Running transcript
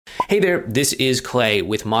Hey there, this is Clay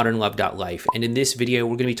with modernlove.life, and in this video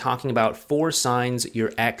we're going to be talking about 4 signs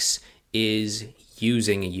your ex is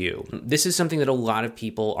using you. This is something that a lot of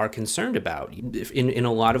people are concerned about. In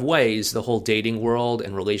a lot of ways, the whole dating world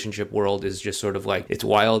and relationship world is just sort of like, it's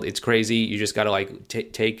wild, it's crazy, you just got to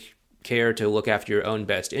take care to look after your own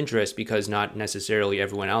best interest, because not necessarily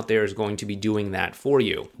everyone out there is going to be doing that for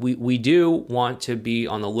you. We do want to be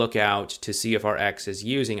on the lookout to see if our ex is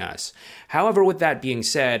using us. However, with that being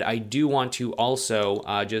said, I do want to also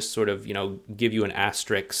just sort of, give you an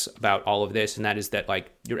asterisk about all of this, and that is that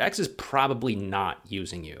your ex is probably not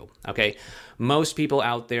using you, okay? Most people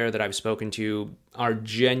out there that I've spoken to are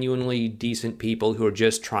genuinely decent people who are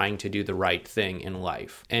just trying to do the right thing in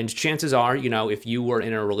life. And chances are, if you were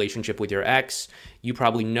in a relationship with your ex, you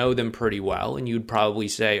probably know them pretty well, and you'd probably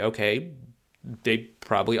say, okay, they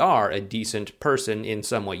probably are a decent person in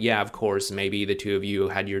some way. Yeah, of course, maybe the two of you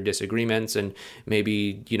had your disagreements, and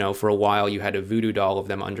maybe, for a while you had a voodoo doll of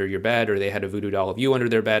them under your bed, or they had a voodoo doll of you under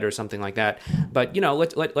their bed or something like that. But,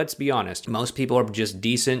 let's be honest. Most people are just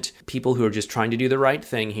decent people who are just trying to do the right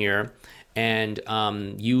thing here. And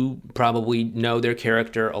you probably know their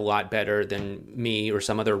character a lot better than me or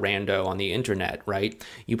some other rando on the internet, right?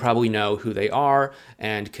 You probably know who they are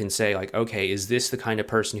and can say okay, is this the kind of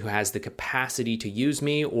person who has the capacity to use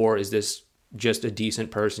me, or is this just a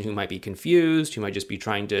decent person who might be confused, who might just be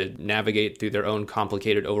trying to navigate through their own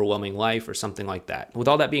complicated, overwhelming life or something like that. With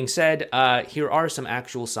all that being said, here are some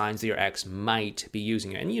actual signs that your ex might be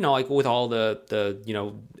using it. And, with all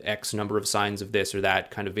the X number of signs of this or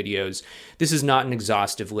that kind of videos, this is not an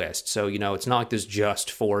exhaustive list. So, it's not like there's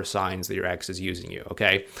just 4 signs that your ex is using you,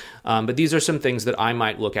 okay? But these are some things that I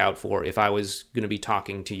might look out for if I was going to be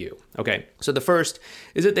talking to you, okay? So the first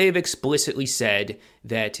is that they've explicitly said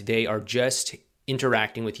that they are just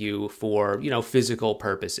interacting with you for, physical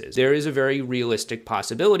purposes. There is a very realistic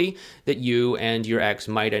possibility that you and your ex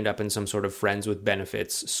might end up in some sort of friends with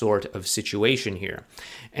benefits sort of situation here.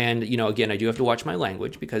 And, again, I do have to watch my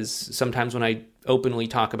language, because sometimes when I openly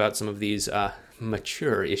talk about some of these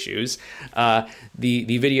mature issues, the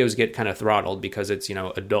videos get kind of throttled because it's,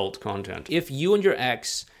 adult content. If you and your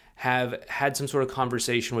ex have had some sort of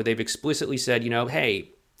conversation where they've explicitly said, hey,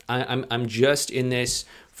 I'm just in this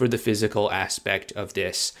for the physical aspect of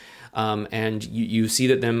this. And you see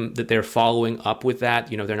that they're following up with that.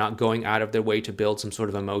 They're not going out of their way to build some sort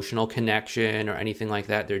of emotional connection or anything like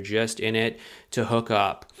that. They're just in it to hook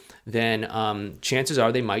up. Then chances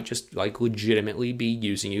are they might just legitimately be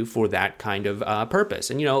using you for that kind of purpose.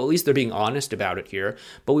 And, at least they're being honest about it here.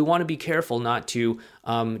 But we want to be careful not to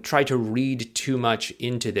try to read too much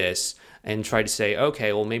into this and try to say,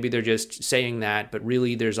 okay, well, maybe they're just saying that, but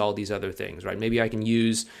really there's all these other things, right? Maybe I can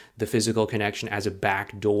use the physical connection as a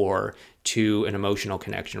back door to an emotional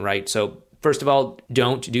connection, right? So first of all,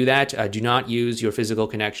 don't do that. Do not use your physical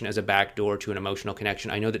connection as a back door to an emotional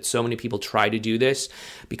connection. I know that so many people try to do this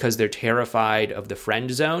because they're terrified of the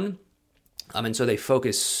friend zone. And so they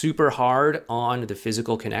focus super hard on the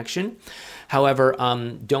physical connection. However,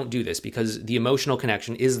 don't do this, because the emotional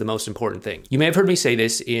connection is the most important thing. You may have heard me say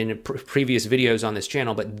this in previous videos on this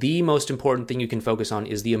channel, but the most important thing you can focus on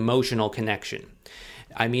is the emotional connection.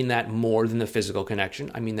 I mean that more than the physical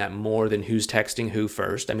connection. I mean that more than who's texting who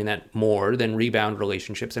first. I mean that more than rebound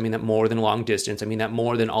relationships. I mean that more than long distance. I mean that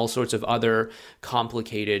more than all sorts of other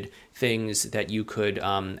complicated things that you could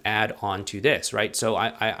add on to this, right? So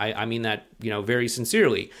I mean that, very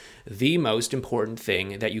sincerely. The most important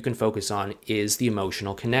thing that you can focus on is the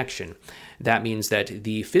emotional connection. That means that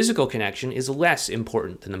the physical connection is less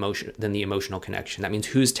important than the emotional connection. That means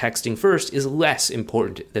who's texting first is less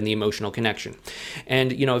important than the emotional connection. And,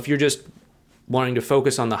 if you're just wanting to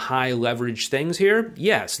focus on the high leverage things here,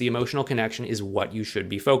 yes, the emotional connection is what you should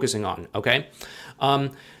be focusing on, okay?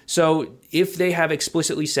 So if they have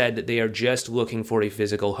explicitly said that they are just looking for a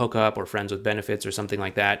physical hookup or friends with benefits or something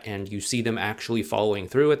like that, and you see them actually following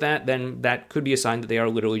through with that, then that could be a sign that they are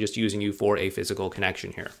literally just using you for a physical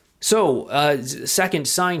connection here. So second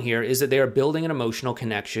sign here is that they are building an emotional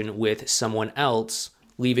connection with someone else,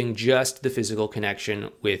 leaving just the physical connection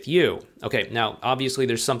with you. Okay, now obviously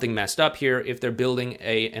there's something messed up here if they're building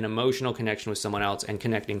an emotional connection with someone else and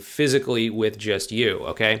connecting physically with just you,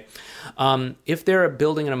 okay? If they're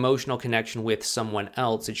building an emotional connection with someone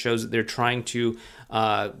else, it shows that they're trying to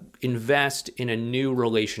invest in a new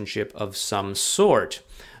relationship of some sort.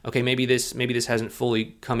 okay, maybe this hasn't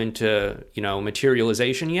fully come into,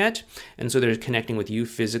 materialization yet, and so they're connecting with you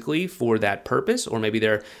physically for that purpose, or maybe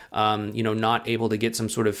they're, not able to get some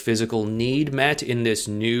sort of physical need met in this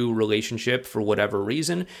new relationship for whatever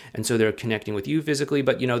reason, and so they're connecting with you physically,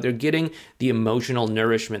 but, they're getting the emotional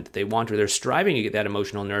nourishment that they want, or they're striving to get that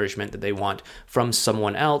emotional nourishment that they want from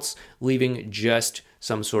someone else, leaving just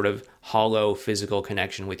some sort of hollow physical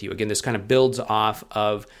connection with you. Again, this kind of builds off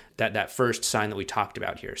of that first sign that we talked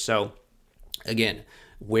about here. So again,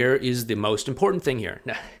 where is the most important thing here?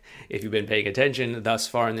 Now, if you've been paying attention thus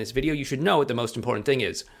far in this video, you should know what the most important thing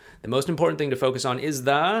is. The most important thing to focus on is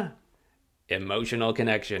the emotional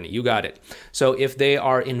connection. You got it. So if they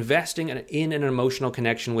are investing in an emotional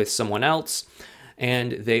connection with someone else,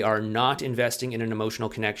 and they are not investing in an emotional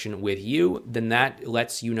connection with you, then that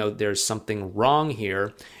lets you know there's something wrong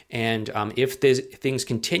here. And if things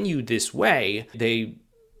continue this way, they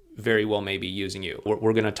very well may be using you.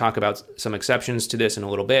 We're going to talk about some exceptions to this in a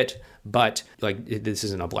little bit, but this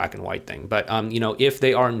isn't a black and white thing. But, if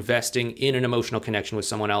they are investing in an emotional connection with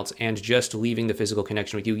someone else and just leaving the physical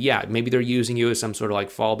connection with you, yeah, maybe they're using you as some sort of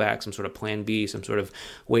fallback, some sort of plan B, some sort of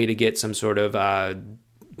way to get some sort of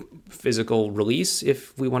physical release,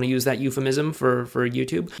 if we want to use that euphemism for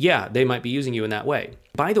YouTube. Yeah, they might be using you in that way.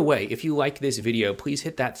 By the way, if you like this video, please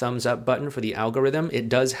hit that thumbs up button for the algorithm. It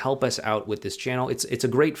does help us out with this channel. It's a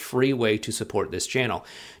great free way to support this channel.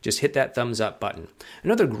 Just hit that thumbs up button.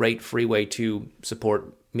 Another great free way to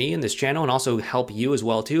support me and this channel, and also help you as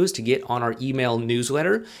well too, is to get on our email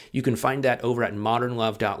newsletter. You can find that over at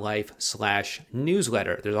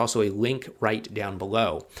modernlove.life/newsletter. There's also a link right down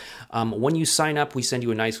below. When you sign up, we send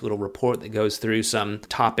you a nice little report that goes through some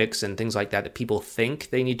topics and things like that people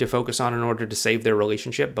think they need to focus on in order to save their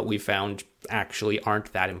relationship, but we found actually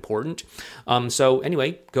aren't that important. So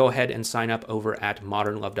anyway, go ahead and sign up over at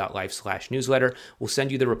modernlove.life/newsletter. We'll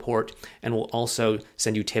send you the report, and we'll also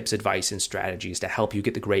send you tips, advice, and strategies to help you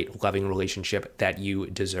get the great loving relationship that you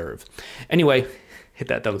deserve. Anyway, hit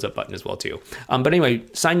that thumbs up button as well too. But anyway,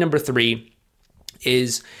 sign number 3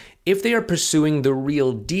 is if they are pursuing the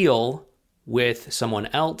real deal with someone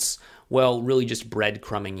else, well, really just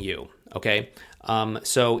breadcrumbing you, okay?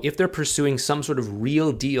 So if they're pursuing some sort of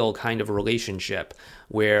real deal kind of a relationship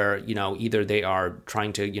where, either they are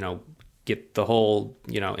trying to, get the whole,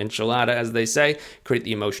 enchilada, as they say, create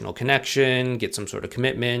the emotional connection, get some sort of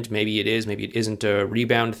commitment. Maybe it is, maybe it isn't a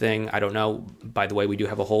rebound thing. I don't know. By the way, we do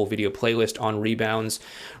have a whole video playlist on rebounds.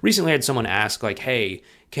 Recently I had someone ask hey,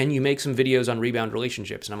 can you make some videos on rebound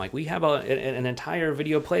relationships? And I'm like, we have an entire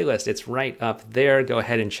video playlist. It's right up there. Go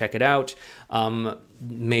ahead and check it out.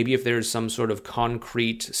 Maybe if there's some sort of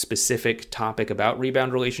concrete, specific topic about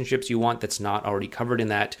rebound relationships you want that's not already covered in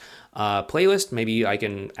that playlist, maybe I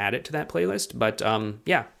can add it to that playlist. But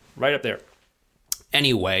yeah, right up there.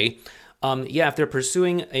 Anyway, if they're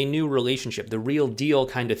pursuing a new relationship, the real deal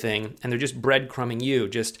kind of thing, and they're just breadcrumbing you,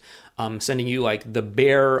 just sending you the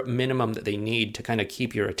bare minimum that they need to kind of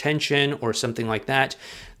keep your attention or something like that,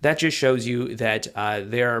 that just shows you that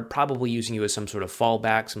they're probably using you as some sort of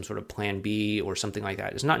fallback, some sort of plan B or something like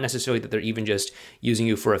that. It's not necessarily that they're even just using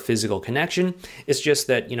you for a physical connection. It's just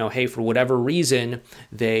that, hey, for whatever reason,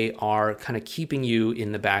 they are kind of keeping you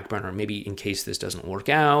in the back burner, maybe in case this doesn't work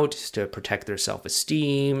out, to protect their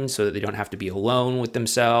self-esteem so that they don't have to be alone with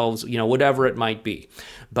themselves, whatever it might be.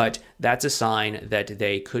 But that's a sign that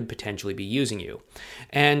they could potentially be using you.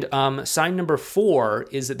 And sign number 4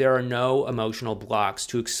 is that there are no emotional blocks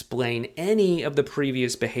to explain any of the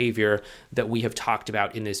previous behavior that we have talked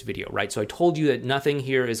about in this video, right? So I told you that nothing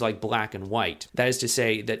here is black and white. That is to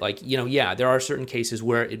say that there are certain cases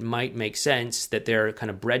where it might make sense that they're kind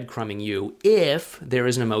of breadcrumbing you if there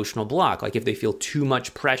is an emotional block, if they feel too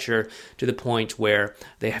much pressure to the point where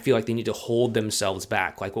they feel like they need to hold themselves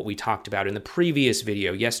back, like what we talked about in the previous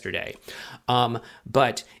video yesterday.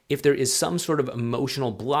 But if there is some sort of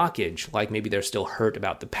emotional blockage, like maybe they're still hurt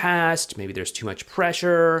about the past, maybe there's too much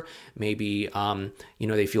pressure, maybe,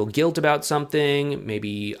 they feel guilt about something,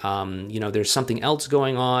 maybe, there's something else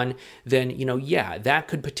going on, then, that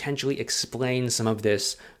could potentially explain some of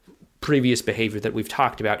this previous behavior that we've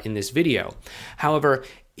talked about in this video. However,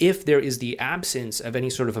 if there is the absence of any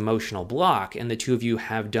sort of emotional block, and the two of you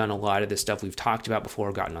have done a lot of the stuff we've talked about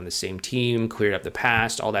before, gotten on the same team, cleared up the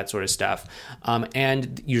past, all that sort of stuff,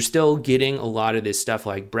 and you're still getting a lot of this stuff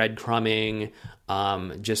like breadcrumbing,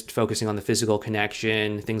 just focusing on the physical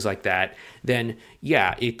connection, things like that, then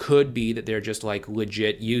yeah, it could be that they're just like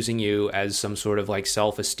legit using you as some sort of like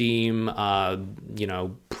self-esteem,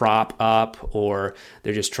 prop up, or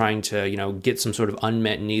they're just trying to, get some sort of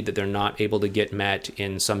unmet need that they're not able to get met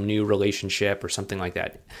in some new relationship or something like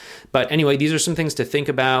that. But anyway, these are some things to think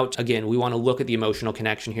about. Again, we want to look at the emotional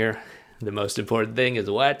connection here. The most important thing is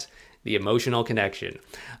what? The emotional connection.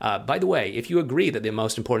 By the way, if you agree that the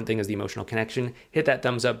most important thing is the emotional connection, hit that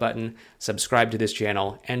thumbs up button, subscribe to this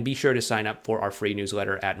channel, and be sure to sign up for our free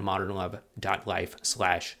newsletter at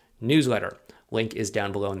modernlove.life/newsletter. Link is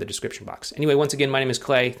down below in the description box. Anyway, once again, my name is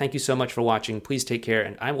Clay. Thank you so much for watching. Please take care,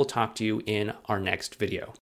 and I will talk to you in our next video.